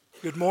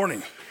Good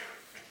morning.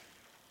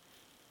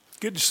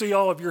 Good to see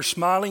all of your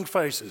smiling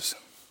faces.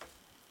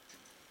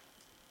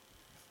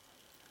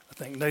 I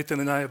think Nathan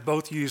and I have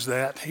both used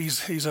that.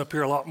 He's up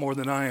here a lot more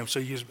than I am,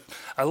 so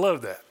I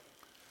love that.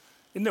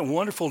 Isn't it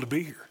wonderful to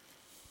be here?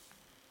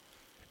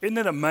 Isn't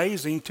it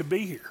amazing to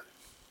be here?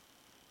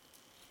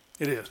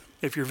 It is.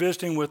 If you're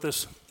visiting with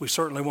us, we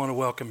certainly want to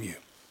welcome you.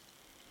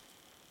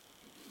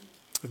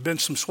 There's been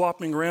some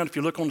swapping around. If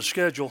you look on the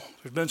schedule,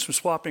 there's been some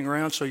swapping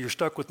around, so you're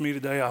stuck with me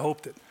today. I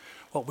hope that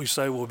what we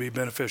say will be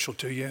beneficial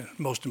to you,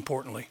 most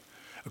importantly,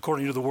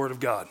 according to the Word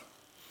of God.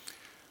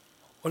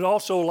 I'd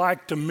also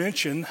like to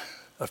mention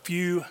a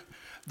few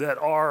that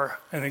are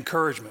an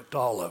encouragement to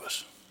all of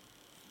us.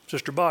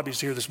 Sister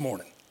Bobby's here this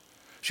morning.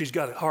 She's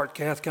got a heart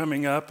cath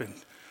coming up, and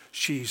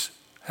she's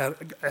had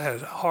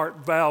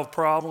heart valve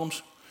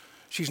problems.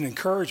 She's an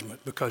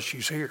encouragement because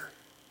she's here.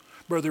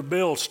 Brother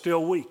Bill's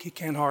still weak. He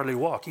can't hardly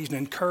walk. He's an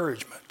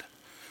encouragement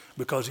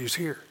because he's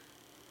here.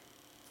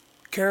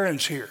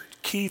 Karen's here.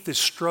 Keith is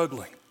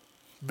struggling.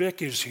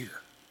 Vic is here.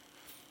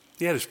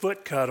 He had his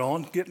foot cut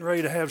on, getting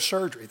ready to have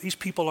surgery. These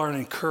people are an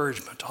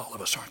encouragement to all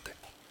of us, aren't they?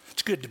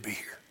 It's good to be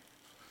here.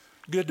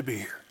 Good to be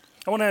here.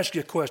 I want to ask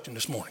you a question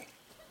this morning.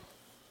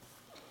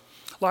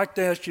 I'd like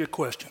to ask you a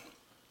question.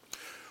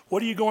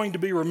 What are you going to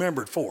be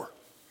remembered for?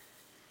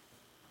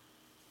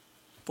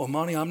 Well,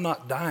 Monty, I'm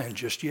not dying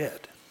just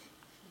yet.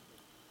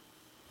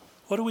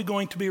 What are we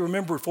going to be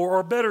remembered for?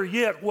 Or better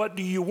yet, what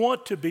do you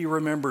want to be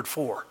remembered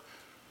for?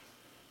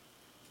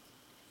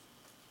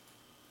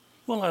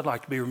 Well, I'd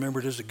like to be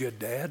remembered as a good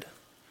dad,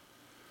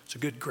 as a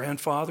good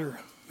grandfather,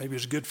 maybe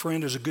as a good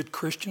friend, as a good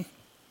Christian.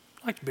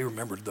 I'd like to be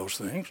remembered those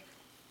things.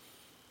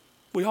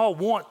 We all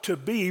want to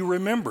be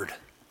remembered.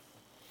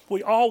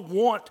 We all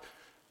want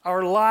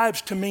our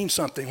lives to mean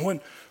something.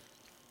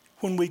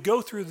 When we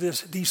go through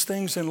these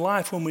things in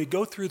life, when we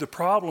go through the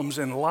problems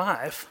in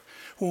life,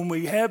 when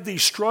we have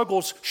these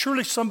struggles,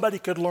 surely somebody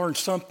could learn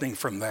something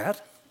from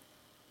that.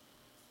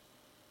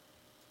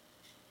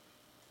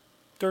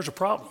 There's a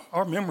problem.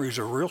 Our memories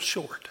are real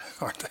short,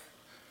 aren't they?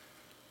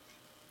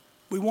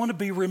 We want to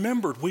be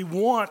remembered. We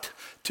want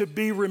to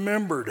be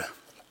remembered.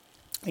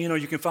 You know,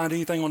 you can find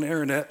anything on the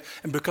internet,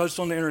 and because it's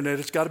on the internet,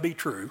 it's got to be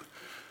true.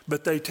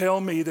 But they tell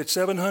me that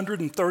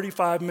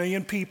 735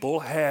 million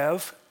people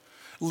have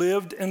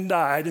lived and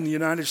died in the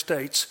United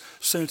States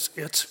since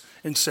its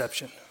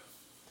inception.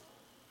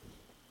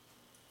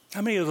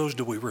 How many of those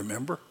do we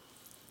remember?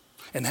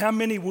 And how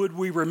many would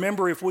we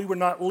remember if we were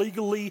not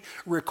legally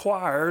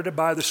required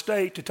by the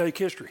state to take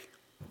history?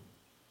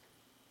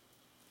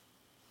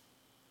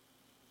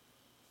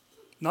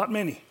 Not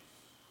many.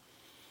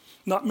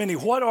 Not many.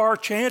 What are our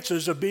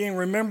chances of being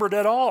remembered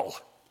at all?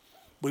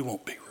 We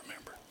won't be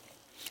remembered.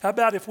 How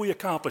about if we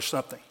accomplish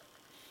something?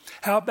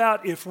 How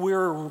about if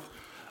we're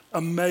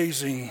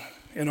amazing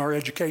in our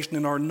education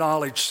and our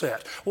knowledge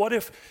set? What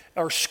if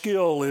our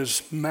skill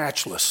is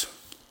matchless?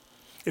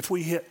 If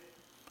we hit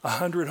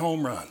 100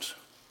 home runs,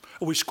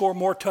 or we score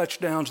more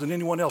touchdowns than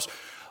anyone else,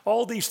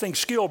 all these things,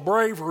 skill,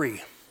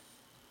 bravery.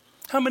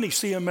 How many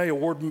CMA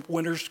award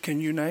winners can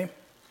you name?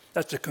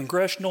 That's the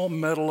Congressional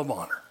Medal of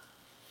Honor,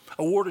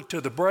 awarded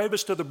to the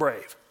bravest of the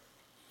brave.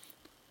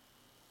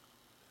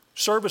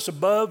 Service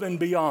above and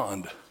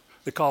beyond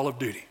the call of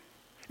duty.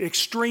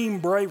 Extreme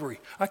bravery.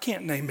 I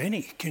can't name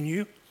any, can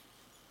you?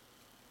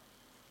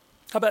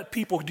 How about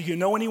people, do you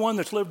know anyone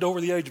that's lived over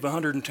the age of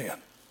 110?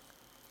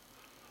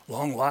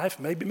 Long life,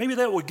 maybe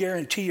that would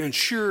guarantee,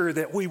 ensure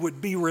that we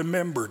would be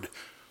remembered.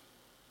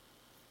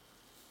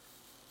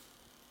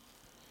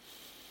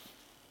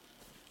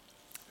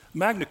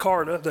 Magna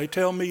Carta, they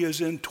tell me,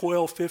 is in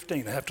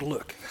 1215. I have to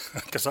look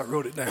because I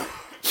wrote it down.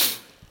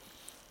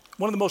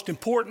 One of the most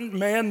important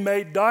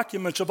man-made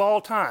documents of all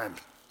time.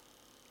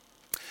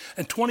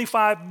 And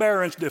 25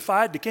 barons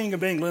defied the King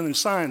of England and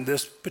signed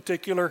this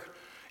particular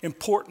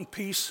important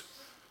piece.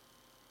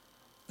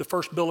 The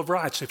first Bill of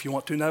Rights, if you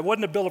want to. Now, it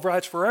wasn't a Bill of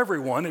Rights for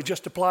everyone. It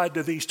just applied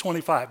to these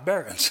 25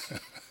 barons.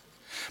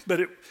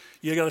 But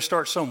you got to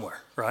start somewhere,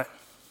 right?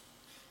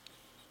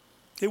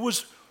 It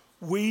was,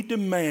 we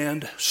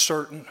demand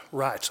certain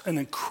rights, an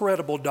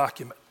incredible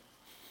document.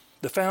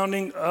 The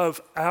founding of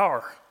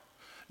our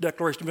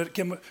Declaration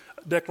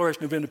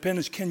of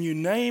Independence. Can you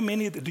name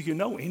do you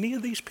know any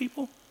of these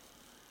people?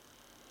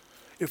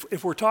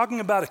 If we're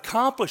talking about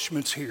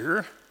accomplishments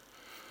here,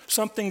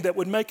 something that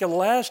would make a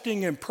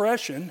lasting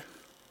impression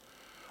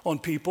on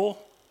people,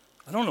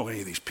 I don't know any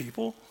of these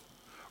people.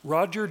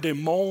 Roger de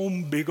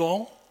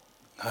Montbigon,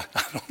 I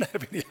don't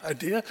have any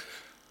idea.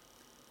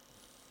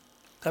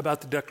 How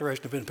about the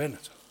Declaration of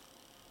Independence?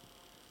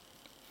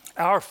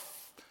 Our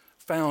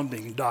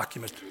founding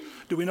document.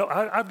 Do we know?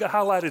 I've got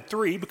highlighted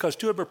 3 because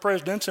 2 of them are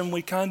presidents, and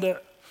we kind of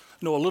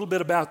know a little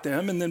bit about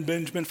them, and then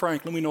Benjamin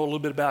Franklin, we know a little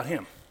bit about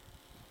him.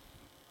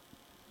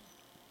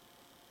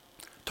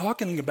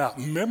 Talking about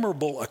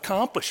memorable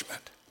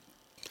accomplishment.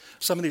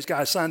 Some of these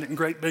guys signed it in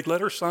great big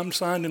letters, some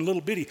signed in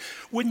little bitty.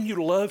 Wouldn't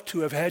you love to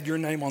have had your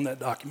name on that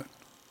document?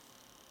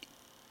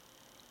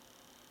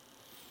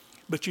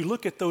 But you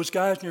look at those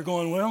guys and you're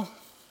going, well,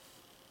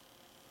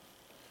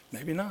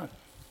 maybe not.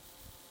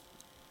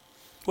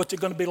 What's it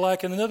going to be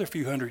like in another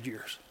few hundred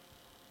years?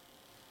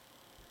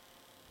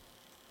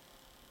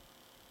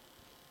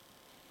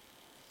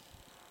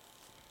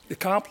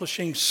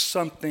 Accomplishing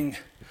something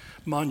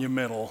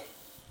monumental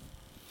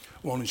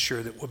won't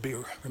ensure that we'll be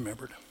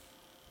remembered.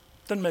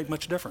 Doesn't make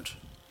much difference.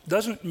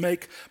 Doesn't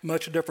make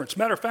much difference.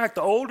 Matter of fact,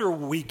 the older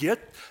we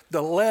get,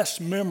 the less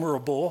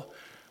memorable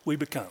we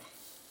become.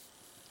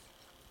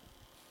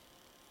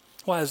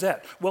 Why is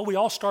that? Well, we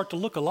all start to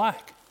look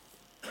alike.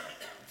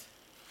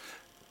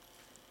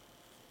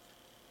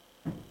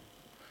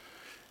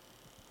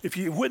 If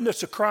you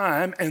witness a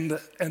crime and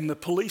the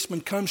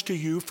policeman comes to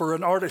you for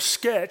an artist's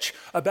sketch,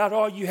 about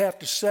all you have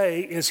to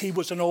say is he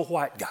was an old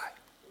white guy.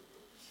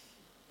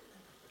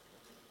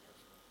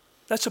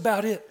 That's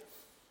about it.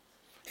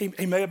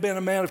 He may have been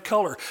a man of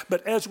color,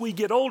 but as we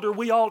get older,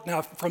 we all,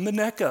 now from the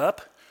neck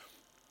up,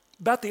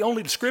 about the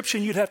only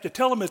description you'd have to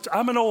tell him is,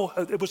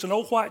 it was an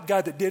old white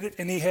guy that did it,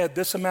 and he had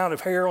this amount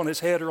of hair on his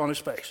head or on his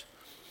face.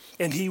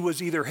 And he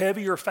was either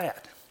heavy or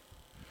fat.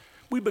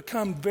 We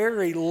become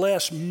very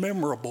less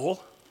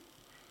memorable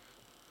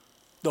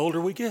the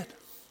older we get.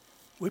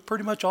 We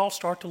pretty much all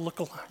start to look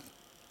alike.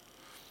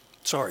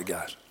 Sorry,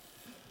 guys.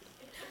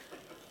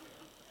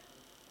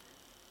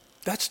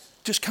 That's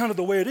just kind of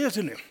the way it is,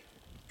 isn't it?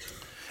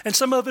 And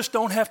some of us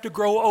don't have to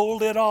grow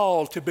old at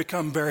all to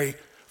become very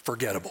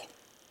forgettable.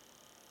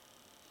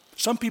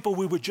 Some people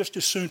we would just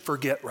as soon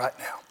forget right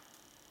now.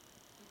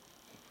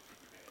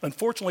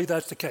 Unfortunately,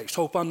 that's the case.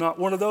 Hope I'm not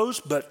one of those,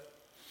 but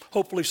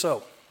hopefully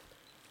so.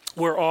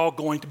 We're all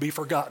going to be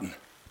forgotten.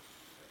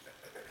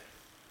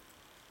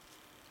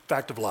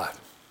 Fact of life.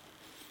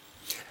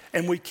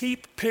 And we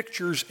keep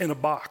pictures in a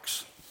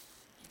box.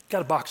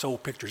 Got a box of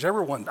old pictures.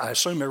 Everyone, I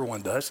assume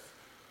everyone does.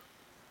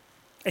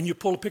 And you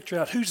pull a picture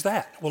out, who's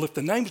that? Well, if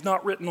the name's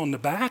not written on the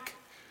back,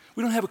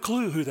 we don't have a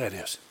clue who that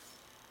is.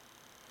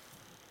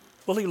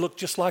 Well, he looked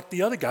just like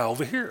the other guy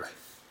over here.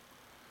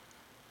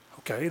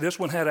 Okay, this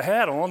one had a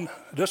hat on,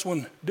 this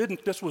one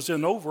didn't, this was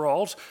in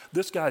overalls,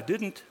 this guy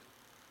didn't.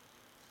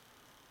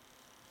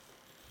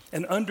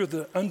 And under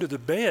the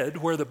bed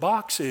where the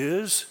box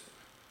is,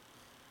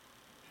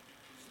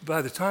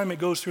 by the time it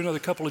goes through another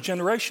couple of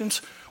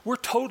generations, we're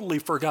totally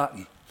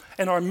forgotten.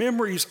 And our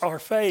memories are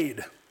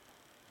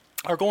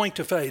going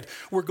to fade.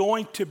 We're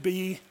going to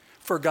be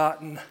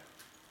forgotten.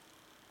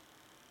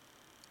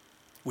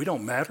 We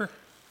don't matter.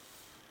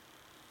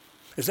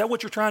 Is that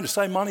what you're trying to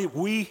say, Monty?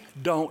 We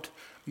don't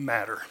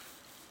matter.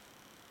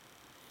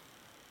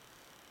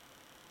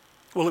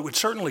 Well, it would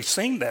certainly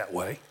seem that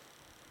way.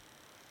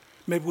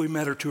 Maybe we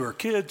matter to our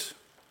kids,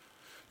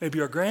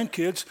 maybe our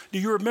grandkids. Do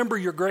you remember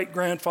your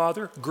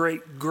great-grandfather,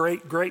 great,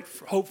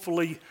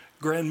 hopefully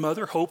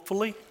grandmother,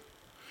 hopefully?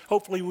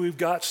 Hopefully we've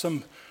got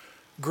some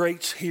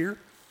greats here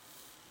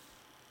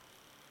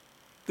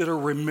that are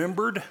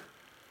remembered,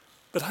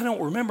 but I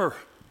don't remember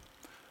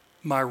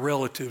my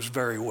relatives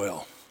very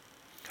well.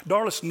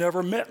 Darlis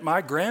never met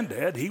my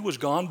granddad. He was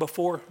gone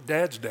before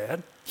Dad's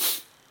dad.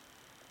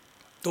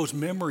 Those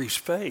memories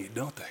fade,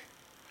 don't they?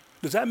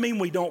 Does that mean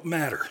we don't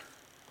matter?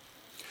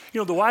 You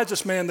know, the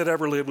wisest man that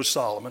ever lived was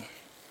Solomon.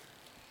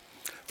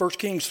 1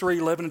 Kings 3,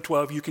 11 and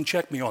 12, you can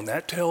check me on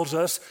that, tells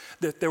us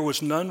that there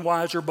was none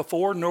wiser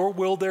before, nor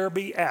will there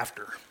be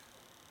after.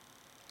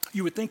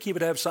 You would think he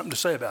would have something to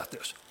say about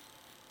this.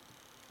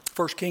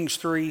 1 Kings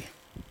 3,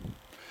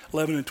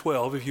 11 and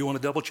 12, if you want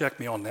to double check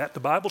me on that. The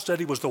Bible said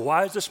he was the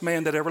wisest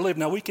man that ever lived.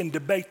 Now we can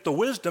debate the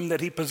wisdom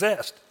that he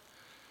possessed,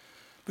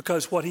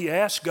 because what he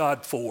asked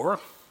God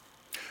for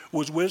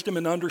was wisdom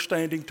and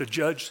understanding to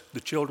judge the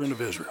children of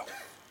Israel.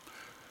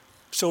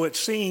 So it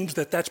seems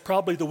that that's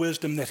probably the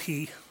wisdom that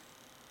he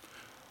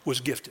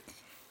was gifted.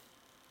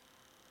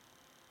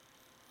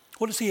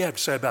 What does he have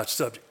to say about the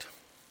subject?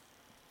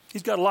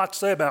 He's got a lot to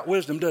say about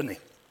wisdom, doesn't he?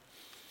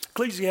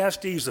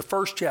 Ecclesiastes, the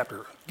first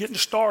chapter, getting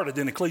started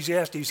in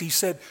Ecclesiastes, he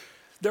said,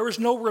 there is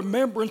no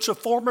remembrance of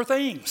former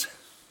things,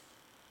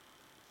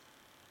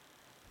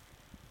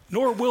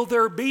 nor will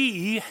there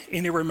be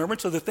any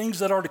remembrance of the things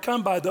that are to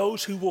come by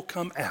those who will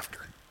come after.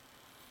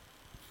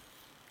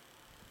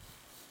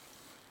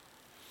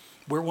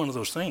 We're one of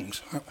those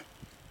things, aren't we?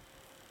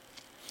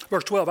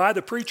 Verse 12, I,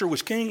 the preacher,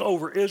 was king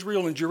over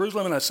Israel and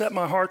Jerusalem, and I set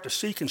my heart to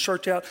seek and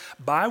search out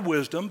by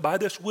wisdom, by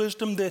this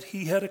wisdom that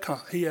he had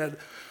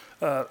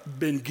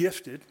been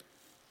gifted,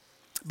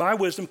 by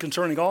wisdom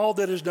concerning all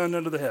that is done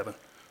under the heaven.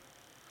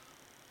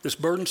 This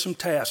burdensome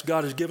task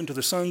God has given to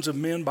the sons of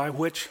men by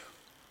which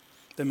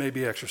they may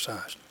be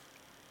exercised.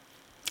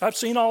 I've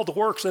seen all the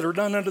works that are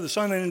done under the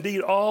sun, and indeed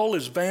all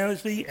is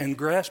vanity and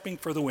grasping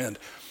for the wind.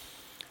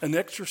 An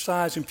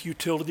exercise in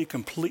futility,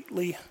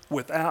 completely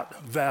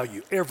without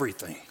value.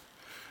 Everything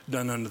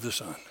done under the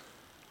sun.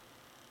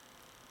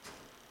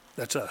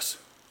 That's us.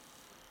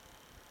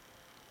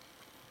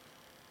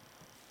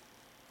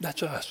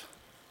 That's us.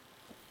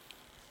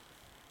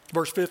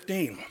 Verse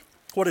 15.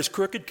 What is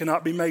crooked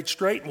cannot be made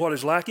straight. What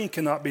is lacking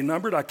cannot be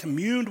numbered. I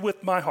communed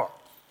with my heart,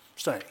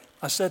 saying,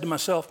 I said to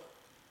myself,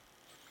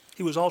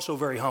 he was also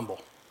very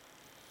humble.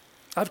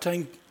 I've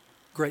attained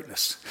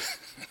greatness.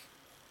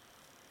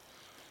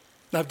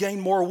 I've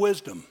gained more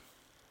wisdom.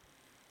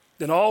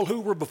 than all who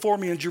were before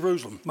me in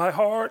Jerusalem. My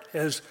heart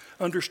has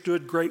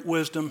understood great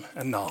wisdom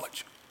and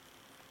knowledge.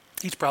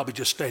 He's probably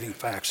just stating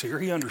facts here.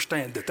 He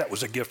understands that that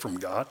was a gift from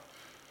God.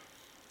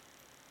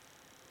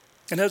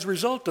 And as a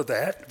result of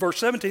that, verse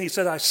 17, he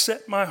said, I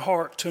set my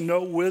heart to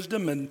know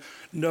wisdom and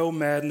know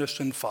madness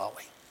and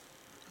folly.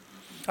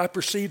 I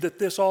perceive that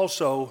this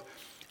also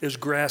is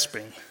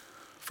grasping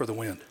for the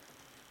wind.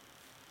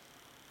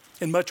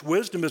 In much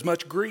wisdom is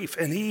much grief,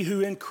 and he who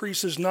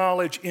increases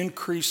knowledge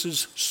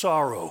increases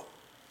sorrow.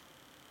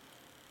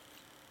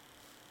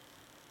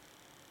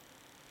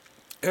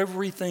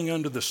 Everything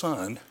under the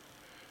sun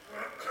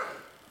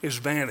is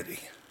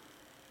vanity,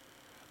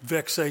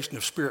 vexation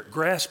of spirit,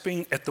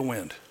 grasping at the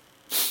wind.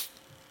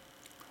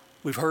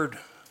 We've heard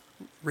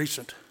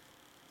recent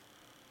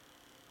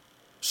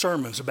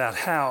sermons about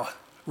how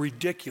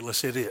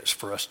ridiculous it is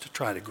for us to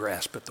try to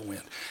grasp at the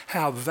wind,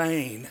 how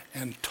vain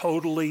and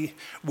totally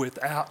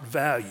without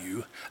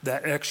value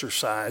that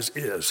exercise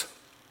is.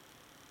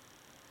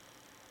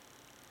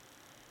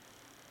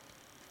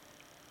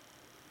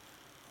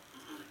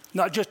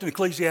 Not just in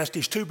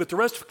Ecclesiastes 2, but the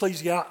rest of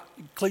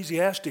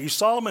Ecclesiastes,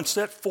 Solomon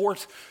set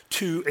forth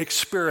to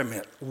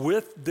experiment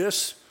with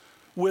this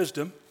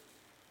wisdom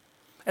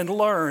and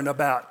learn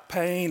about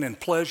pain and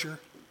pleasure,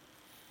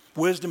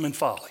 wisdom and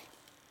folly.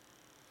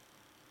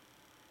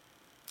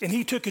 And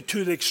he took it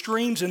to the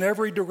extremes in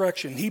every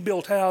direction. He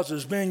built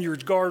houses,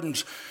 vineyards,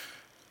 gardens,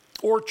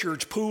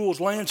 orchards, pools,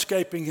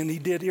 landscaping, and he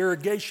did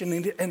irrigation.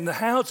 And the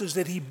houses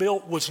that he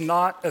built was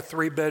not a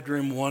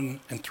 3-bedroom, 1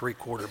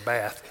 3/4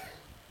 bath.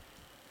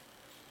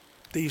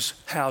 These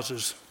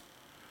houses,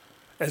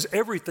 as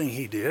everything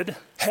he did,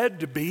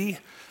 had to be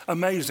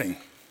amazing.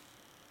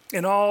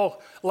 In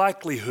all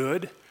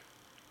likelihood,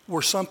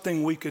 were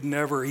something we could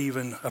never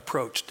even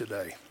approach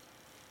today.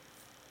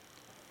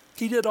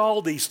 He did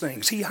all these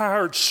things. He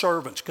hired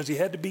servants because he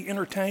had to be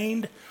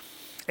entertained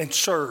and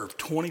served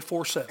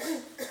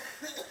 24/7.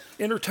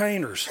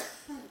 Entertainers.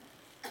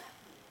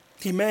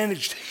 He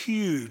managed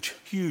huge,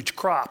 huge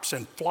crops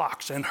and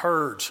flocks and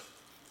herds.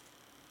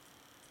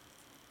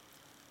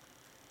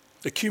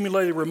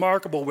 Accumulated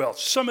remarkable wealth.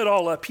 Sum it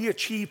all up, he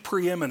achieved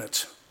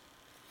preeminence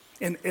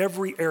in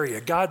every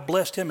area. God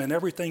blessed him in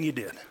everything he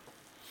did.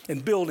 In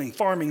building,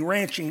 farming,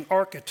 ranching,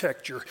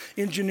 architecture,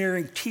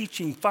 engineering,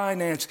 teaching,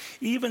 finance,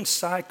 even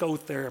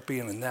psychotherapy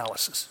and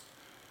analysis.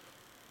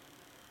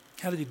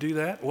 How did he do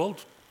that? Well,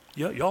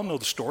 y'all know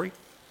the story.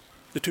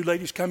 The 2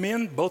 ladies come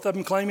in, both of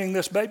them claiming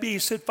this baby. He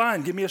said,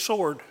 fine, give me a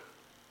sword.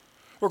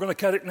 We're going to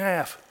cut it in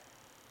half.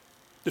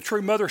 The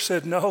true mother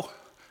said, no,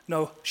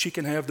 she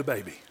can have the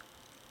baby.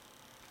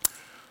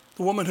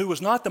 The woman who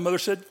was not the mother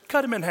said,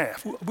 cut him in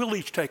half. We'll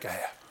each take a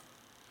half.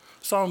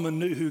 Solomon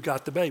knew who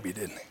got the baby,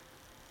 didn't he?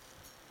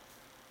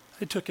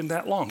 It took him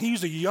that long. He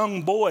was a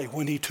young boy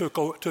when he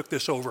took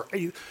this over,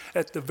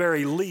 at the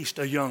very least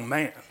a young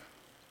man.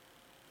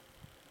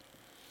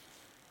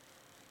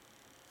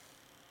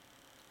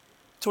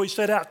 So he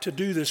set out to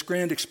do this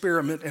grand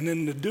experiment, and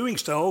in doing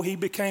so, he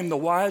became the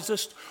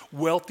wisest,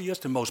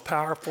 wealthiest, and most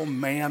powerful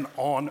man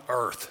on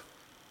earth.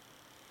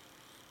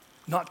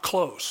 Not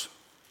close.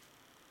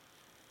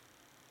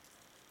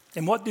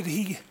 And what did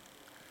he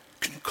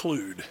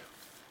conclude?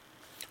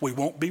 We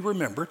won't be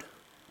remembered.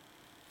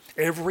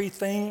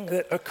 Everything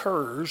that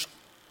occurs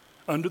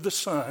under the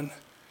sun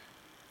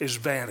is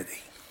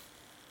vanity,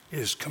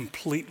 is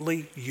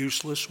completely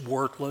useless,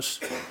 worthless,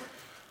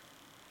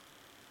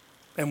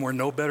 and we're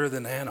no better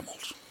than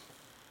animals.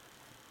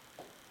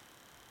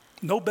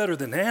 No better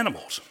than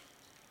animals.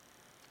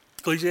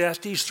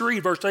 Ecclesiastes 3,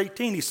 verse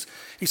 18,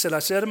 he said, I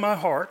said in my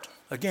heart,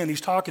 again,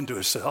 he's talking to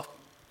himself,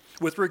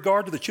 with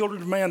regard to the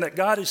children of man, that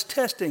God is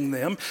testing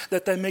them,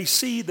 that they may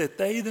see that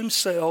they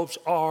themselves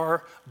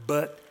are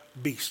but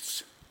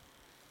beasts.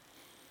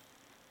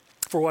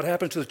 For what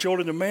happens to the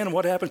children of man and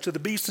what happens to the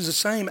beast is the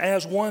same.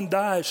 As one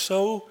dies,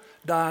 so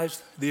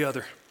dies the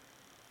other.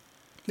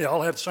 They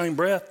all have the same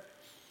breath.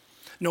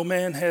 No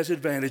man has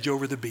advantage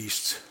over the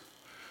beasts,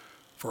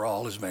 for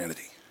all is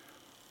vanity.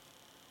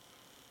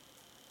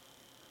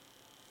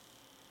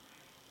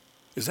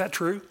 Is that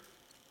true?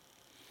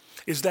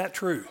 Is that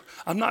true?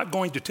 I'm not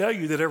going to tell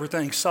you that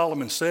everything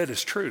Solomon said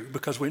is true,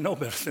 because we know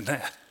better than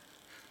that.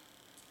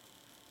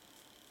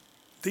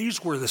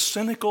 These were the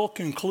cynical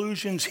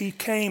conclusions he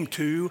came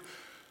to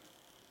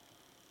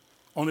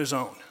on his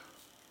own,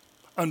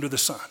 under the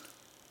sun.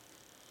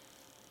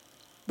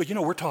 But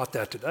we're taught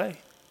that today.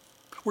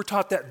 We're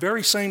taught that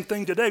very same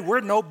thing today.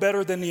 We're no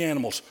better than the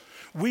animals.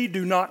 We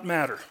do not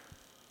matter.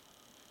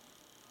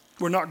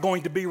 We're not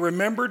going to be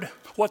remembered.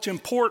 What's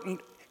important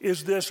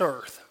is this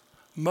earth,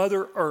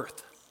 Mother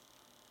Earth.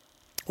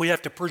 We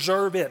have to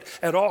preserve it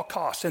at all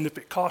costs, and if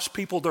it costs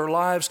people their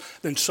lives,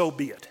 then so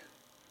be it.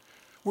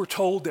 We're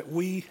told that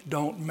we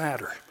don't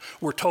matter.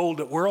 We're told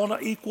that we're on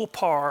an equal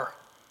par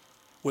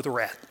with a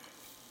rat,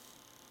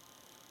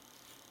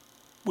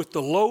 with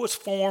the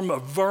lowest form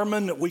of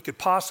vermin that we could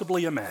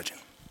possibly imagine.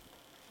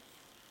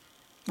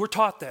 We're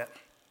taught that.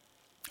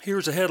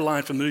 Here's a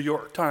headline from the New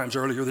York Times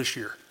earlier this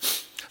year.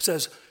 It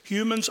says,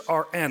 humans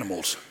are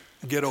animals.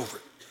 Get over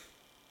it.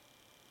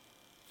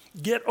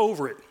 Get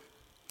over it.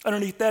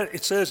 Underneath that,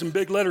 it says in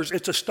big letters,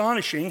 it's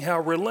astonishing how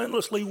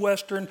relentlessly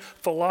Western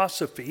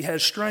philosophy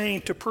has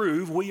strained to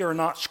prove we are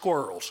not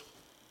squirrels.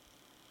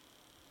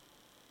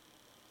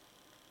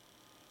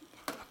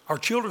 Our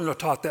children are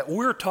taught that.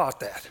 We're taught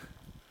that.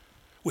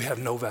 We have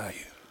no value.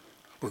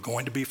 We're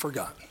going to be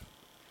forgotten.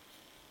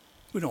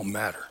 We don't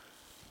matter.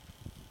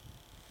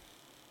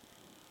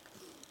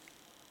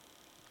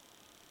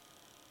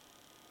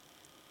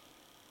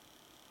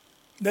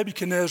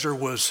 Nebuchadnezzar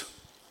was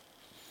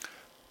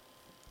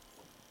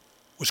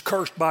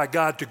cursed by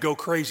God to go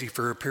crazy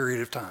for a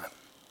period of time.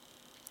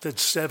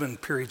 That's 7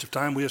 periods of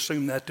time. We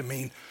assume that to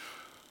mean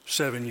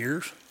 7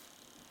 years.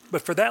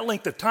 But for that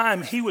length of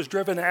time, he was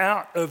driven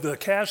out of the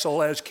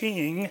castle as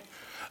king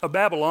of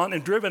Babylon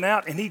and driven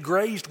out, and he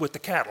grazed with the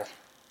cattle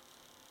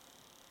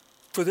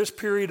for this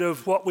period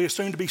of what we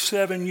assume to be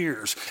 7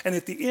 years. And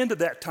at the end of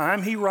that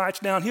time, he writes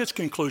down his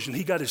conclusion.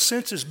 He got his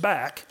senses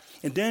back.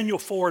 In Daniel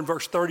 4 and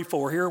verse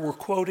 34, here we're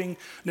quoting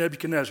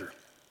Nebuchadnezzar.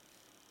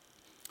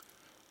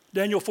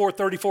 Daniel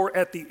 4:34,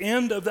 at the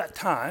end of that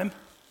time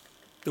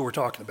that we're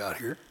talking about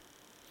here,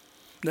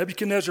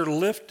 Nebuchadnezzar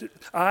lifted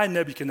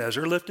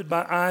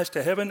my eyes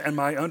to heaven, and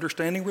my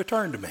understanding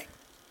returned to me.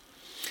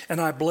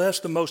 And I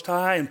blessed the Most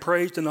High and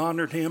praised and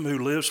honored him who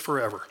lives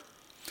forever.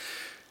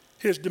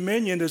 His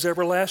dominion is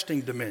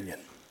everlasting dominion,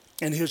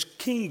 and his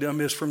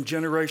kingdom is from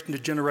generation to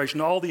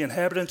generation. All the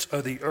inhabitants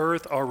of the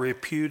earth are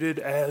reputed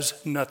as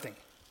nothing.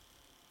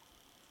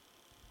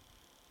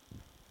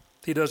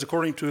 He does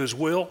according to his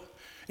will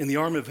in the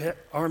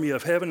army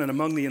of heaven and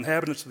among the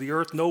inhabitants of the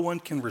earth. No one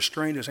can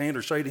restrain his hand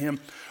or say to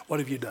him, what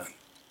have you done?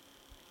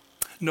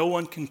 No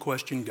one can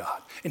question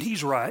God. And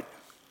he's right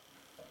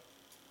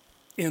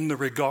in the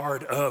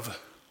regard of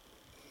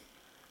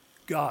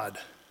God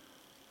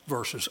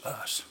versus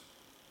us.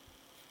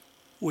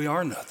 We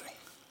are nothing.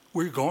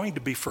 We're going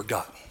to be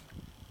forgotten.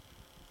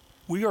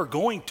 We are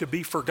going to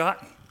be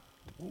forgotten.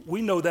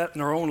 We know that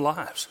in our own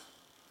lives.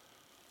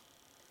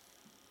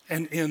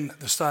 And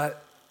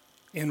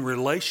in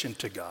relation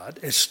to God,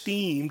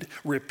 esteemed,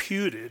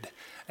 reputed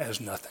as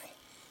nothing.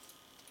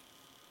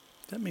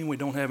 Does that mean we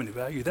don't have any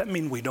value? Does that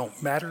mean we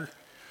don't matter?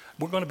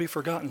 We're going to be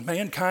forgotten.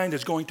 Mankind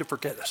is going to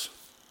forget us.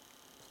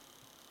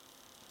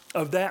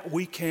 Of that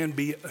we can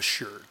be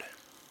assured.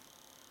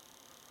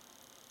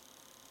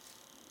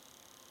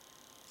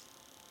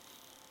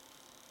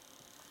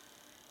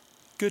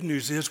 Good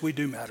news is we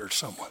do matter to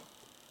someone.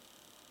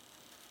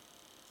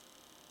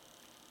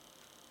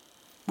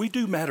 We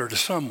do matter to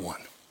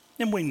someone.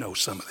 And we know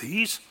some of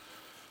these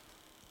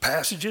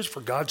passages.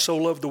 For God so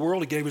loved the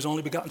world, he gave his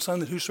only begotten Son,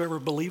 that whosoever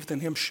believeth in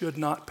him should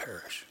not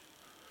perish,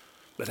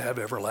 but have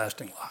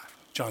everlasting life.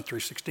 John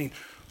 3:16.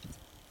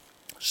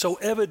 So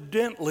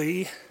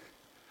evidently,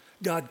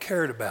 God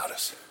cared about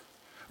us,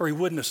 or he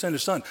wouldn't have sent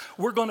his Son.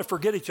 We're going to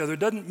forget each other. It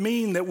doesn't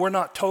mean that we're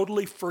not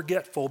totally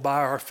forgetful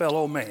by our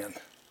fellow man.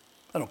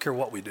 I don't care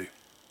what we do,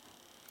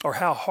 or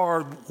how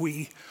hard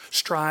we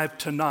strive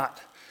to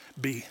not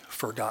be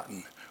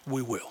forgotten.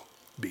 We will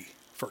be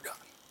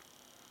forgotten.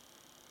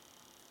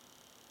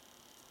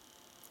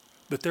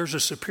 But there's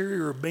a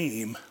superior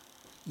being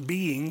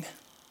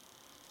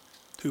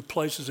who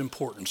places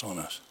importance on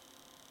us.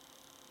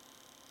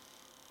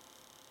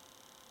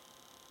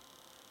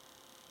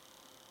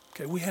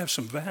 Okay, we have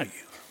some value.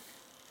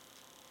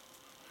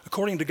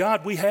 According to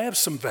God, we have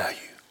some value.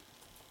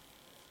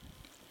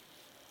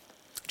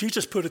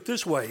 Jesus put it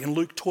this way in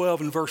Luke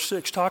 12 and verse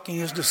 6, talking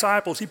to his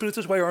disciples. He put it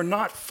this way, are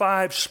not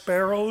 5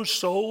 sparrows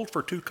sold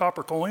for 2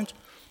 copper coins?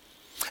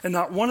 And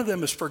not one of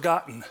them is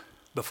forgotten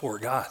before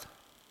God.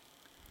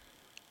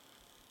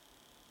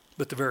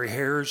 But the very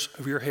hairs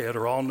of your head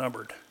are all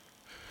numbered.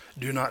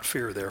 Do not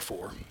fear,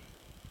 therefore.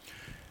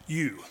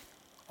 You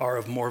are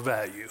of more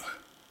value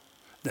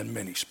than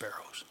many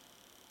sparrows.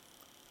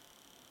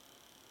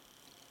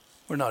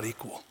 We're not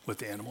equal with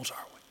the animals,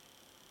 are we?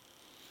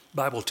 The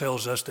Bible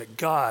tells us that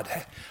God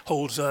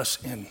holds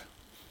us in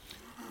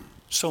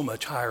so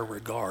much higher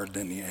regard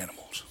than the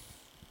animals.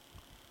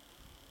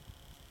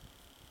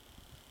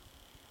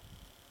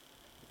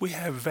 We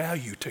have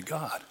value to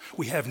God.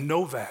 We have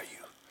no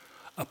value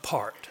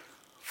apart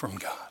from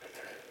God.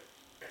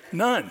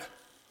 None.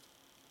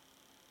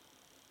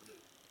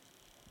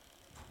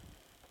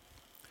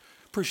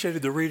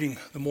 Appreciated the reading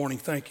the morning.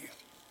 Thank you,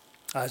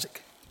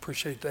 Isaac.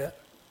 Appreciate that.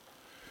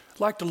 I'd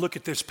like to look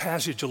at this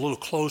passage a little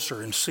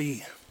closer and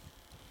see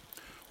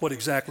what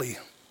exactly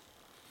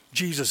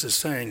Jesus is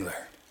saying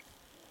there.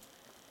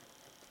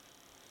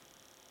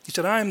 He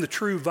said, I am the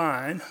true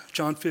vine,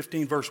 John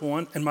 15, verse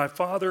 1, and my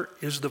Father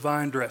is the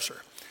vine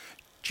dresser.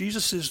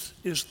 Jesus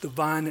is the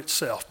vine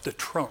itself, the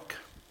trunk,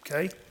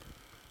 okay?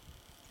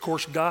 Of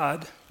course,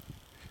 God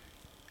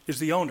is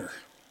the owner.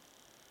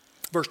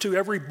 Verse 2,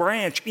 every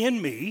branch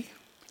in me,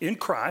 in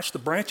Christ, the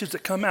branches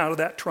that come out of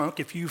that trunk,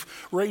 if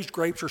you've raised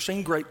grapes or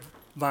seen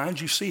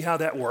grapevines, you see how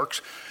that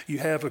works. You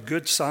have a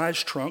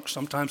good-sized trunk.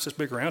 Sometimes it's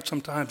big around,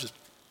 sometimes it's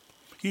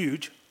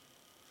huge.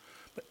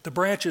 But the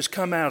branches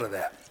come out of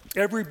that.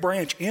 Every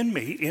branch in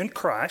me, in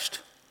Christ,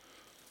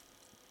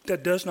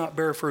 that does not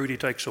bear fruit, he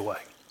takes away.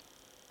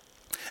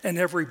 And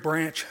every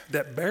branch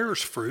that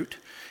bears fruit,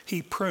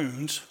 he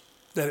prunes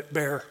that it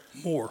bear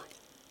more,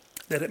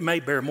 that it may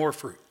bear more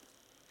fruit.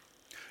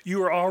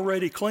 You are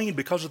already clean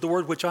because of the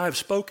word which I have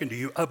spoken to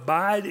you.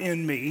 Abide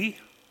in me,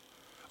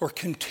 or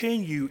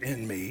continue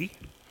in me,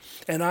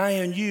 and I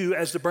in you.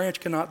 As the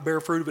branch cannot bear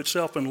fruit of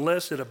itself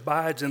unless it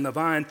abides in the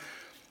vine,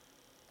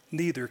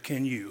 neither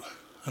can you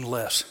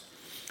unless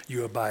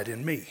you abide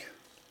in me.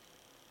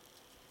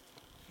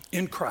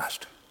 In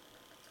Christ.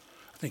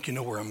 I think you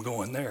know where I'm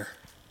going there.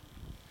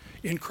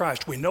 In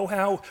Christ. We know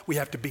how we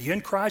have to be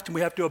in Christ and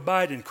we have to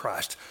abide in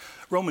Christ.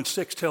 Romans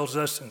 6 tells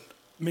us, and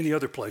many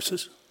other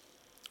places,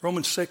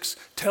 Romans 6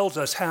 tells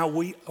us how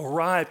we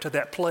arrive to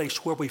that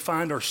place where we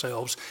find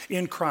ourselves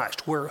in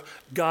Christ, where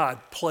God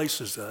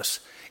places us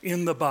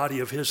in the body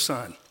of his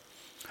Son.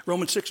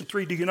 Romans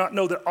 6:3, do you not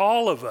know that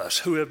all of us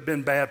who have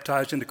been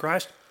baptized into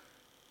Christ,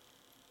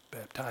 were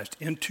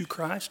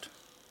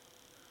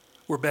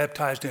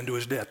baptized into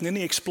his death? And then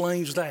he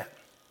explains that.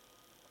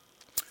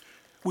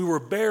 We were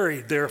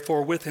buried,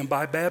 therefore, with him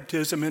by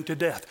baptism into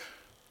death.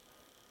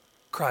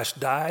 Christ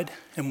died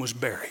and was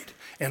buried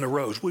and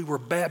arose. We were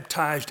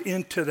baptized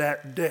into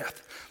that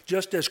death.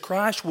 Just as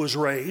Christ was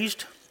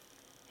raised,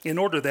 in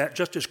order that,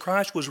 just as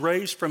Christ was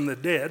raised from the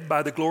dead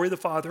by the glory of the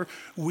Father,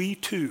 we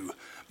too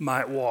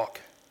might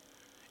walk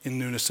in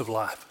newness of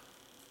life.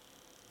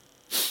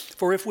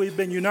 For if we've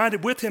been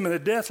united with him in a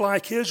death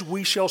like his,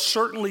 we shall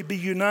certainly be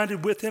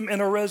united with him in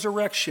a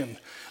resurrection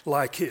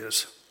like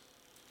his.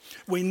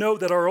 We know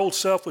that our old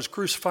self was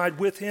crucified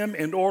with him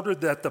in order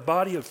that the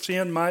body of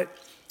sin might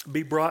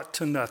be brought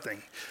to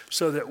nothing,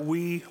 so that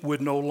we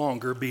would no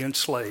longer be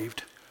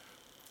enslaved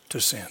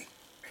to sin.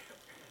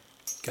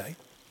 Okay?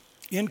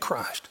 In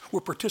Christ,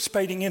 we're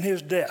participating in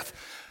his death,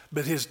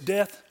 but his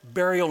death,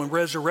 burial, and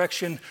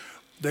resurrection,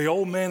 the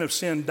old man of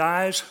sin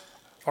dies,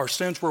 our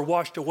sins were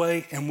washed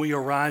away, and we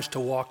arise to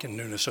walk in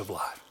newness of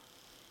life.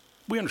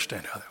 We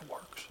understand how that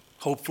works,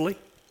 hopefully.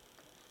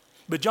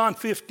 But John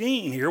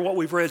 15 here, what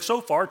we've read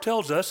so far,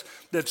 tells us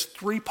that it's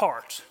three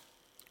parts.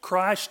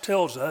 Christ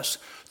tells us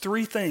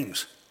three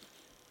things.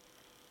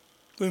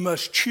 We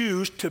must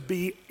choose to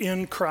be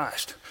in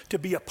Christ, to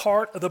be a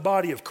part of the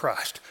body of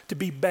Christ, to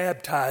be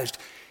baptized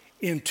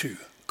into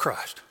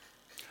Christ.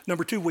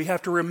 Number two, we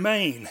have to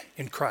remain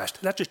in Christ.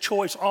 That's a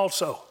choice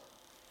also.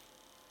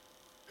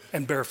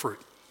 And bear fruit.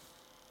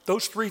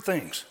 Those three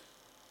things.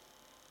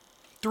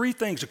 Three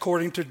things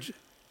according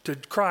to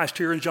Christ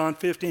here in John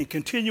 15.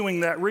 Continuing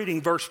that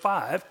reading, verse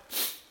 5,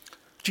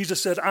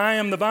 Jesus said, I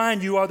am the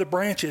vine, you are the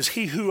branches.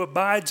 He who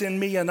abides in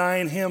me and I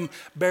in him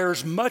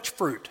bears much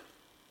fruit.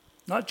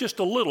 Not just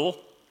a little,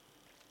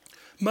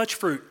 much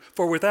fruit.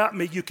 For without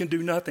me you can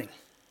do nothing.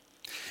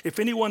 If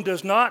anyone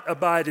does not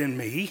abide in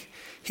me,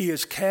 he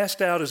is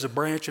cast out as a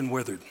branch and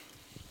withered.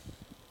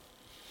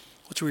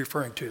 What's he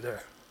referring to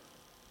there?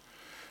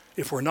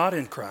 If we're not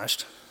in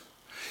Christ,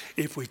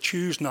 if we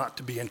choose not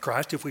to be in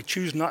Christ, if we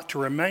choose not to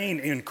remain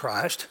in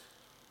Christ,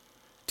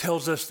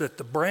 tells us that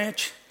the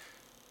branch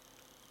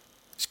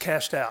is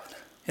cast out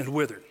and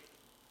withered.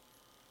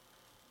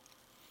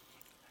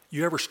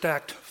 You ever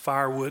stacked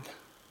firewood?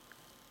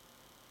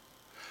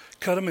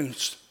 Cut them in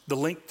the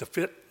length to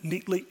fit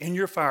neatly in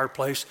your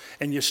fireplace,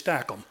 and you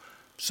stack them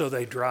so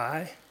they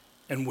dry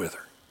and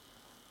wither.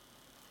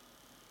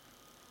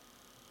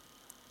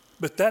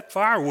 But that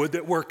firewood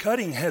that we're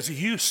cutting has a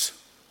use.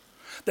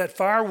 That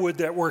firewood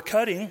that we're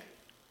cutting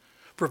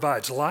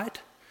provides light.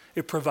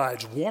 It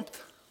provides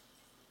warmth.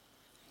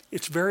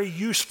 It's very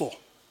useful.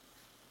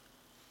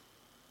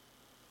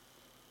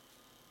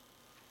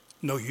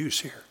 No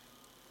use here.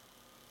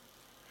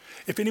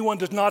 If anyone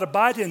does not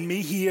abide in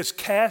me, he is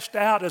cast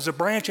out as a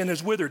branch and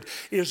is withered,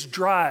 is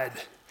dried.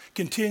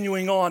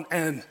 Continuing on,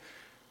 and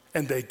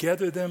they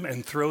gather them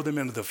and throw them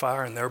into the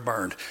fire and they're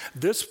burned.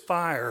 This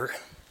fire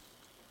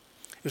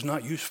is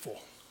not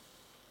useful.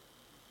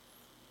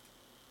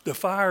 The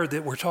fire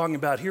that we're talking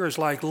about here is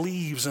like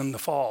leaves in the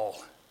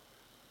fall.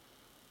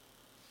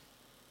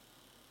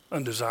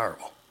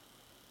 Undesirable.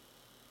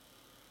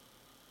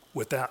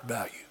 Without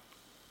value.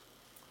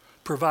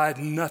 Provide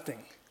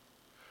nothing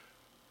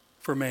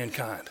for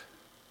mankind.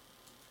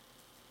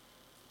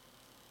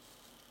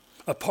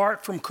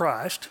 Apart from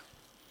Christ,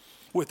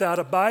 without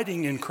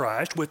abiding in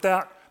Christ,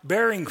 without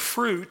bearing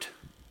fruit,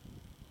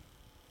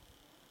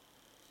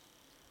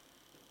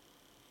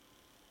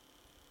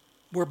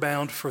 we're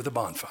bound for the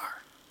bonfire.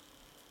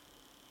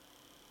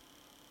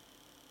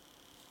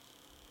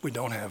 We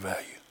don't have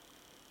value.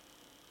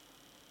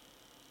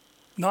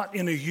 Not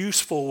in a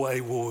useful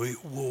way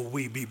will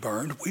we be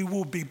burned. We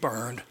will be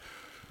burned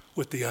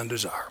with the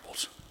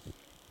undesirables.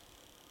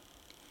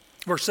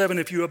 Verse 7,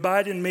 if you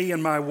abide in me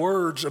and my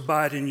words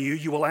abide in you,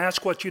 you will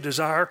ask what you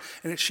desire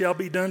and it shall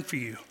be done for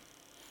you.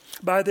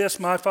 By this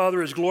my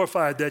Father is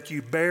glorified, that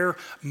you bear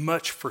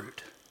much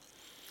fruit,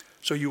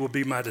 so you will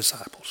be my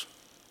disciples.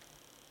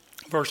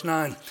 Verse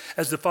 9,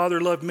 as the Father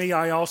loved me,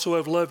 I also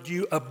have loved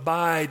you.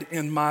 Abide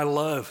in my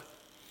love.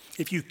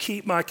 If you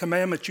keep my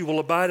commandments, you will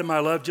abide in my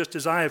love, just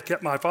as I have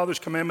kept my Father's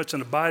commandments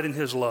and abide in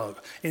his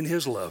love.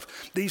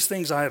 These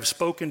things I have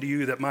spoken to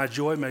you, that my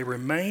joy may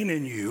remain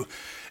in you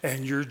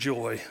and your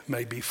joy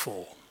may be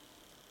full.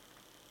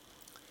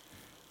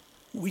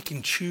 We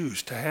can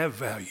choose to have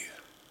value.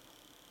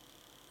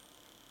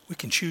 We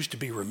can choose to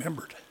be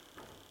remembered.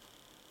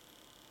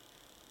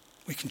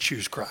 We can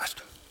choose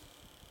Christ.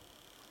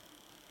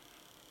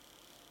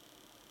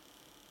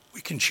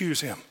 We can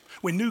choose him.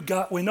 We know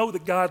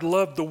that God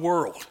loved the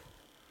world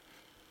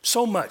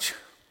so much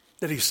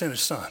that he sent his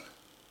son.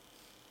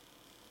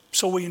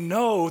 So we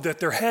know that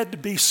there had to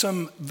be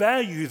some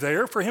value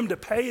there for him to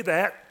pay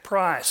that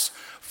price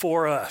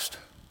for us.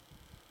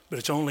 But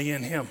it's only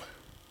in him.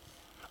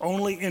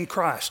 Only in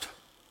Christ.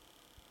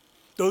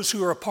 Those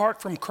who are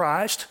apart from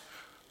Christ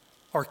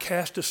are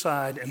cast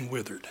aside and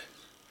withered.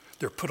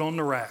 They're put on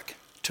the rack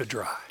to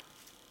dry.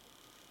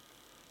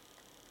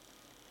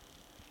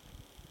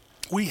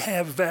 We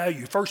have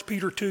value. 1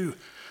 Peter 2,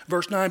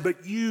 verse 9,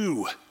 but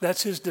you,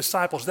 that's his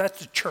disciples, that's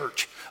the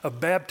church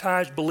of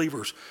baptized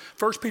believers.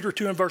 1 Peter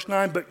 2 and verse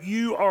 9, but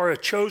you are a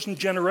chosen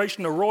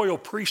generation, a royal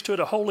priesthood,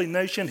 a holy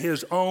nation,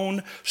 his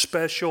own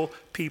special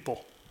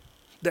people,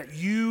 that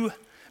you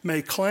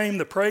may claim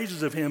the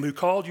praises of him who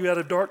called you out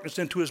of darkness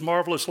into his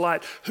marvelous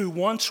light, who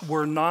once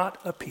were not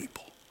a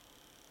people,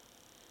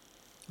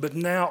 but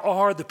now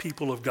are the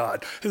people of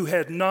God, who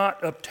had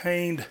not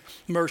obtained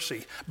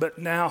mercy, but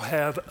now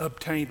have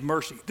obtained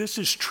mercy. This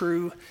is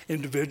true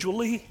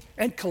individually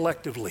and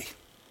collectively.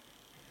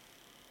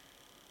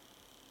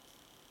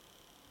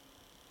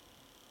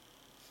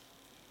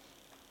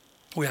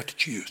 We have to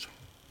choose.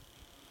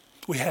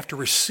 We have to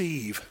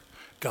receive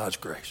God's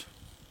grace.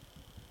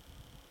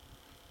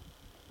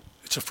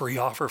 It's a free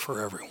offer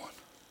for everyone.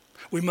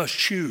 We must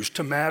choose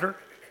to matter,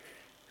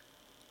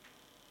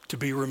 to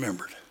be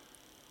remembered,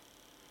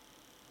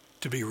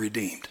 to be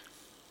redeemed.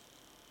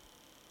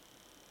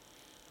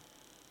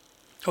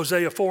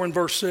 Hosea 4 and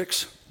verse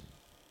 6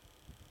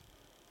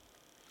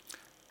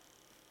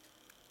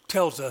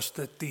 tells us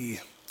that the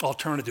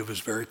alternative is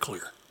very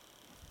clear.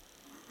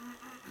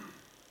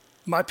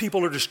 My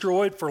people are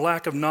destroyed for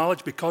lack of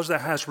knowledge. Because thou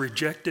hast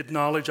rejected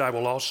knowledge, I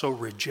will also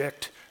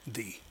reject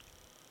thee.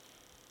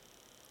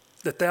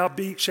 That thou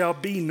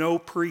shalt be no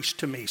priest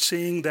to me,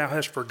 seeing thou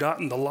hast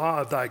forgotten the law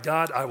of thy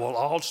God, I will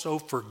also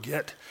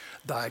forget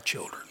thy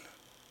children.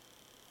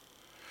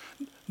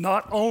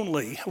 Not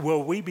only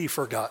will we be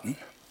forgotten,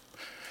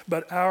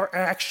 but our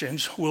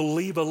actions will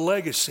leave a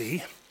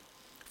legacy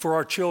for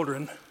our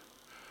children.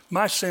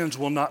 My sins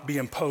will not be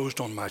imposed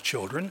on my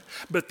children,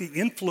 but the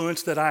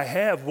influence that I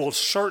have will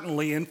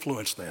certainly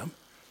influence them.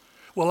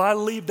 Will I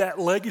leave that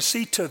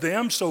legacy to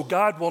them so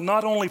God will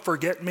not only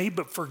forget me,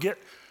 but forget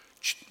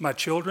my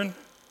children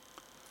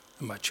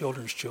and my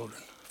children's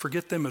children?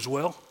 Forget them as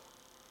well?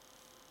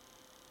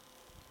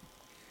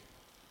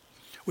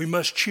 We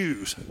must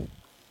choose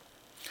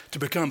to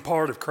become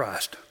part of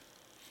Christ,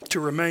 to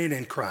remain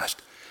in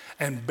Christ,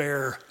 and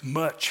bear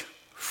much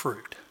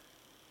fruit.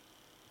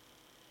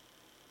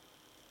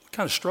 We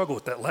kind of struggle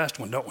with that last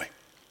one, don't we?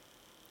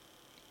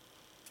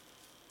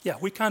 Yeah,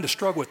 we kind of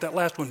struggle with that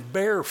last one.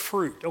 Bear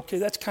fruit. Okay,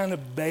 that's kind of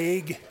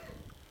vague.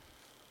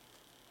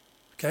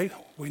 Okay,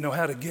 we know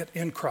how to get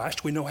in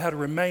Christ. We know how to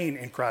remain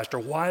in Christ, or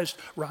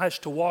rise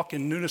to walk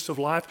in newness of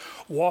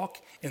life, walk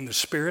in the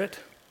Spirit,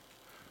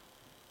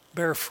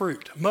 bear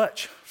fruit,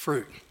 much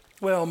fruit.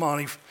 Well,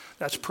 Monty,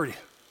 that's pretty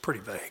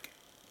vague.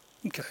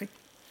 Okay.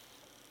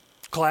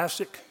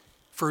 Classic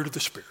fruit of the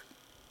Spirit.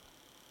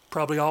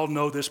 Probably all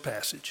know this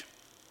passage.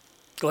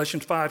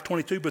 Galatians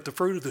 5:22, but the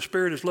fruit of the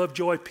Spirit is love,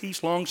 joy,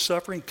 peace,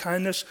 long-suffering,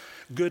 kindness,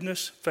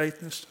 goodness,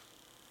 faithfulness,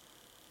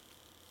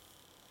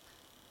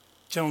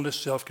 gentleness,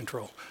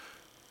 self-control.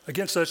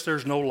 Against such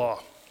there's no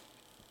law.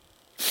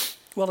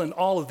 Well, and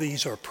all of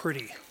these are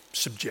pretty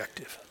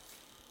subjective,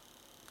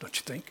 don't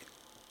you think?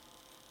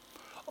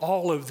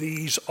 All of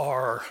these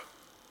are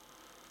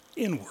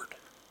inward,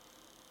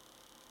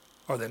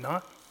 are they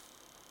not?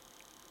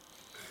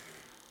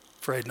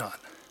 Afraid not.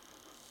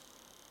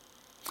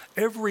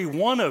 Every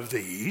one of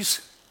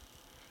these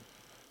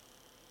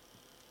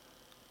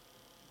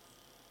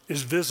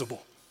is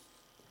visible.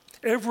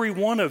 Every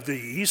one of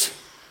these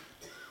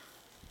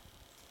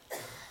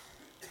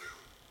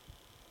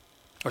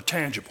are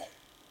tangible.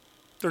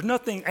 There's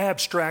nothing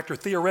abstract or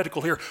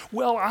theoretical here.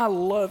 Well, I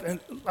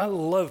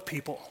love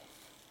people.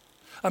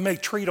 I may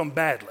treat them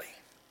badly.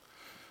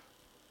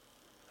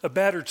 A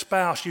battered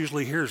spouse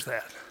usually hears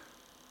that.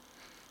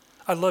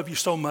 I love you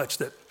so much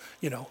that,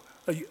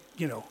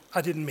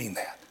 I didn't mean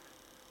that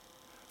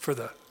for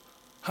the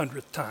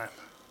 100th time.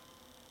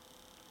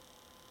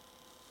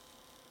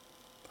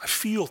 I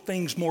feel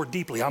things more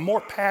deeply. I'm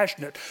more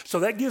passionate. So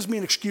that gives me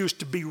an excuse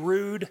to be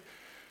rude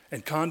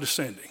and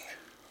condescending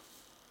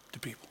to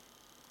people.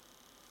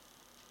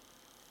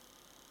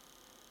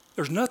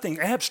 There's nothing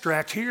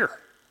abstract here.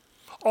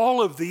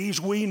 All of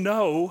these we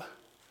know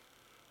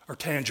are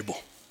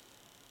tangible,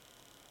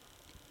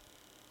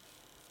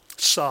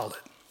 solid,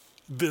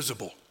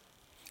 visible,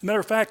 Matter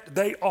of fact,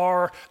 they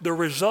are the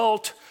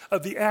result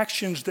of the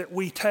actions that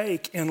we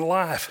take in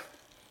life.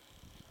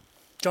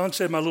 John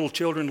said, "My little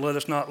children, let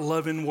us not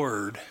love in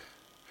word,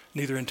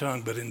 neither in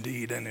tongue, but in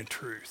deed and in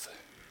truth."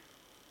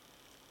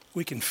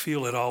 We can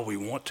feel it all we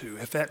want to.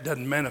 If that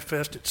doesn't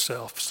manifest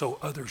itself so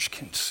others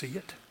can see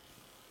it,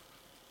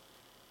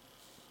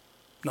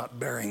 not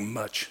bearing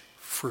much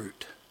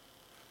fruit.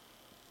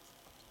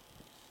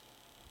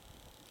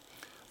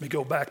 Let me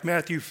go back.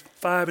 Matthew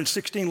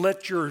 5:16,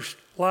 "Let your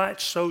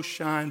light so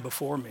shine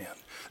before men,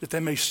 that they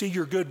may see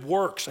your good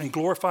works and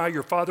glorify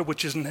your Father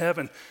which is in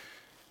heaven."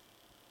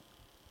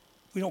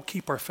 We don't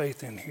keep our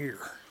faith in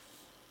here.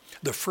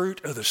 The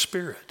fruit of the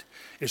Spirit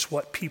is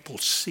what people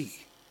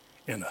see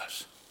in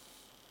us.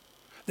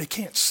 They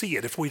can't see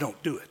it if we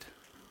don't do it.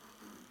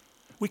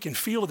 We can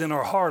feel it in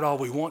our heart all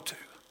we want to.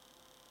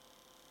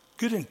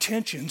 Good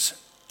intentions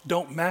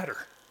don't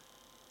matter.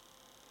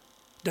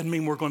 Doesn't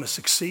mean we're going to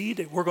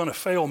succeed. We're going to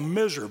fail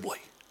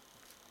miserably.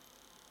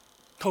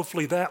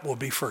 Hopefully that will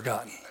be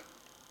forgotten.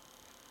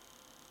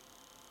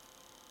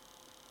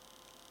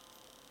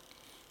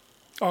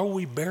 Are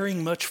we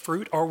bearing much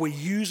fruit? Are we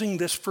using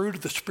this fruit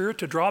of the Spirit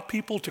to draw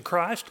people to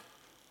Christ?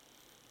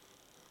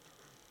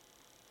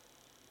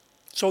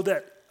 So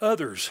that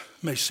others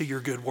may see your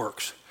good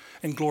works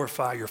and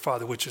glorify your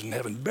Father which is in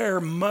heaven. Bear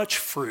much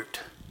fruit.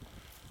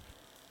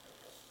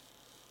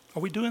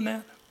 Are we doing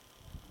that?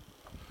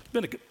 It's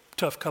been a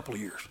tough couple of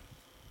years.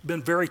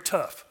 Been very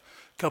tough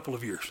couple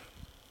of years.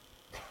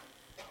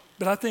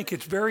 But I think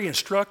it's very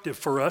instructive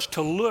for us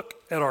to look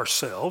at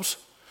ourselves,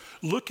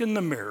 look in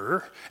the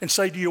mirror, and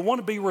say, do you want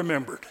to be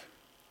remembered?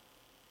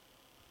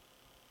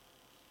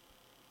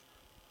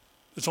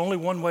 There's only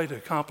one way to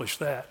accomplish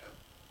that.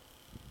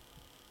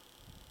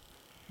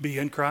 Be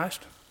in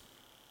Christ,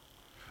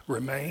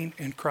 remain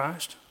in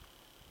Christ,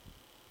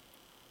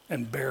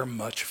 and bear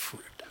much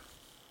fruit.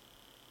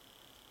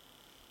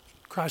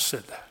 Christ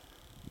said that.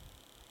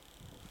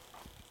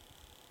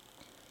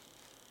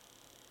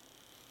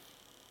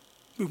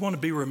 We want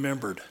to be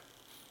remembered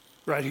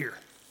right here,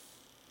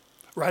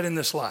 right in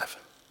this life.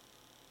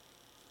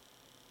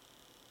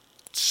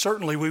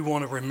 Certainly we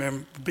want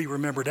to be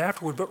remembered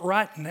afterward, but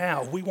right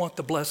now, we want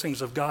the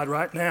blessings of God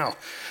right now.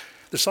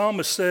 The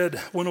psalmist said,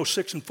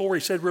 106:4,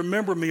 he said,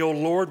 "Remember me, O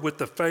Lord, with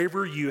the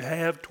favor you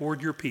have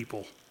toward your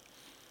people.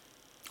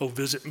 Oh,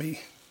 visit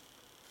me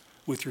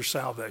with your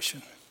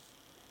salvation."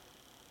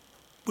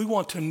 We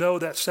want to know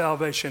that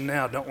salvation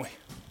now, don't we?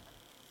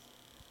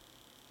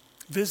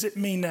 Visit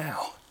me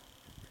now.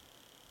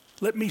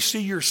 Let me see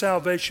your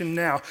salvation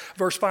now.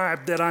 Verse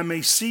 5, "That I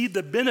may see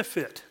the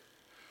benefit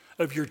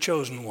of your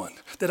chosen one,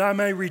 that I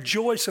may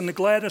rejoice in the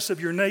gladness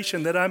of your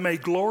nation, that I may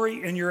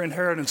glory in your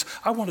inheritance."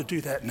 I want to do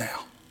that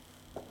now.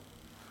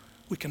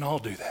 We can all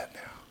do that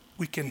now.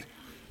 We can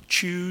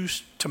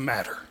choose to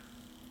matter.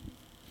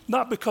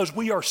 Not because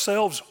we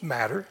ourselves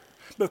matter,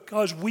 but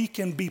because we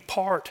can be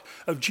part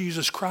of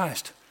Jesus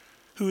Christ,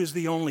 who is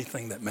the only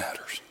thing that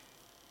matters.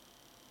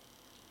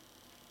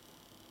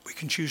 We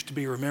can choose to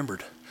be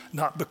remembered,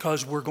 not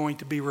because we're going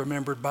to be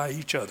remembered by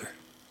each other.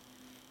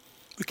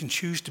 We can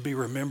choose to be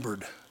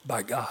remembered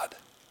by God.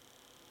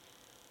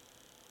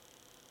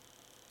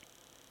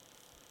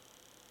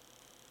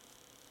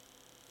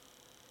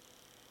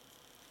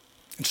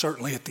 And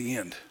certainly at the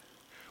end,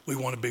 we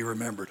want to be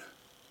remembered.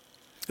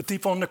 The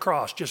thief on the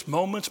cross, just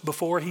moments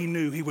before he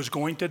knew he was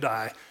going to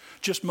die,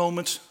 just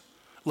moments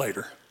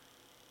later,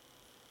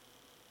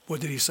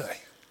 what did he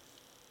say?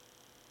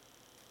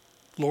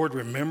 "Lord,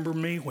 remember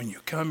me when you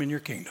come in your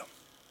kingdom."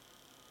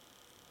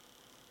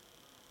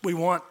 We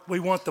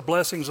want the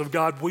blessings of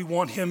God. We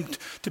want him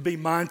to be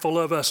mindful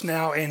of us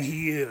now, and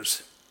he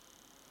is.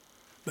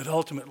 But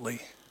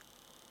ultimately,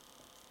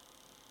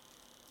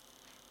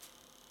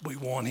 we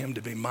want him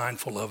to be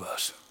mindful of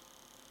us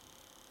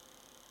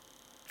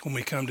when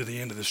we come to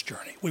the end of this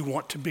journey. We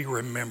want to be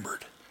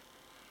remembered.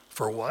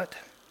 For what?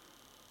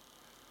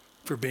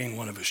 For being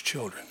one of his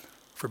children,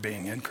 for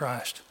being in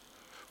Christ,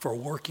 for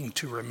working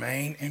to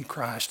remain in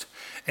Christ,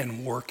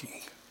 and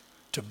working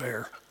to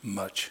bear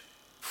much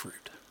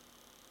fruit.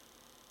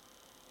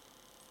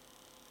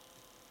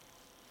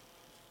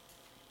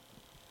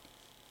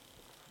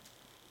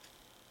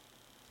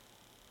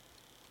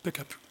 Pick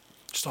up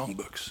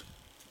songbooks.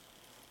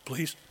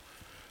 Please,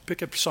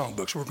 pick up your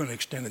songbooks. We're going to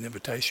extend an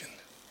invitation.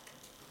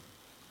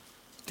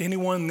 To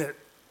anyone that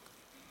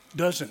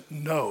doesn't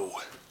know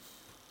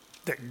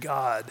that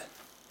God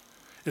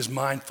is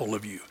mindful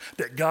of you,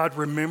 that God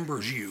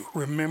remembers you,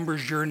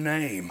 remembers your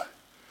name,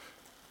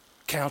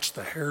 counts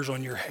the hairs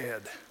on your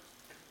head.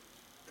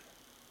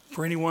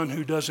 For anyone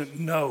who doesn't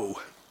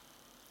know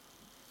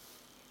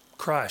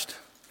Christ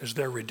as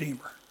their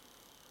Redeemer,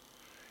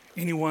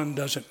 anyone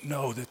doesn't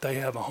know that they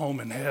have a home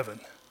in heaven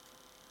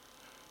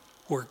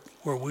where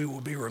we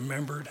will be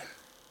remembered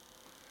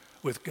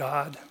with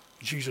God,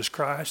 Jesus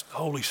Christ, the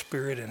Holy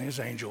Spirit, and his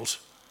angels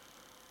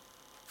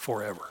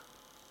forever.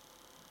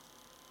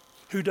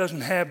 Who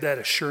doesn't have that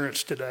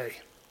assurance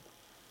today?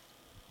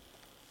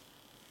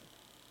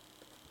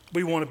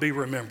 We want to be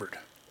remembered.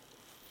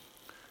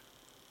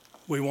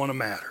 we want to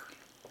matter.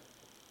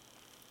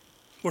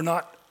 We're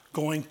not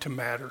going to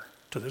matter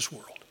to this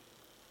world,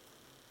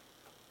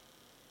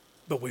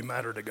 but we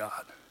matter to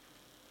God.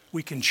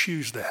 We can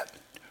choose that.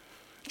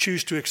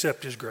 Choose to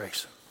accept his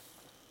grace.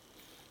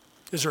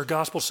 Is there a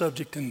gospel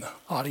subject in the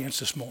audience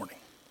this morning?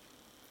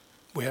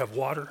 We have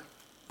water,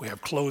 we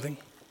have clothing,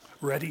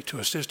 ready to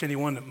assist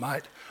anyone that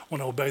might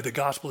want to obey the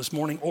gospel this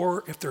morning.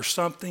 Or if there's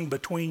something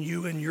between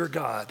you and your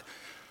God,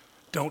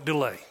 don't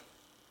delay.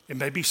 It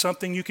may be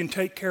something you can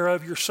take care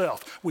of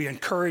yourself. We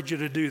encourage you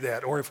to do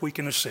that, or if we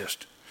can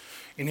assist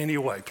in any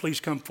way, please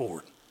come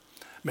forward.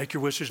 Make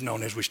your wishes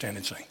known as we stand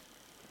and sing.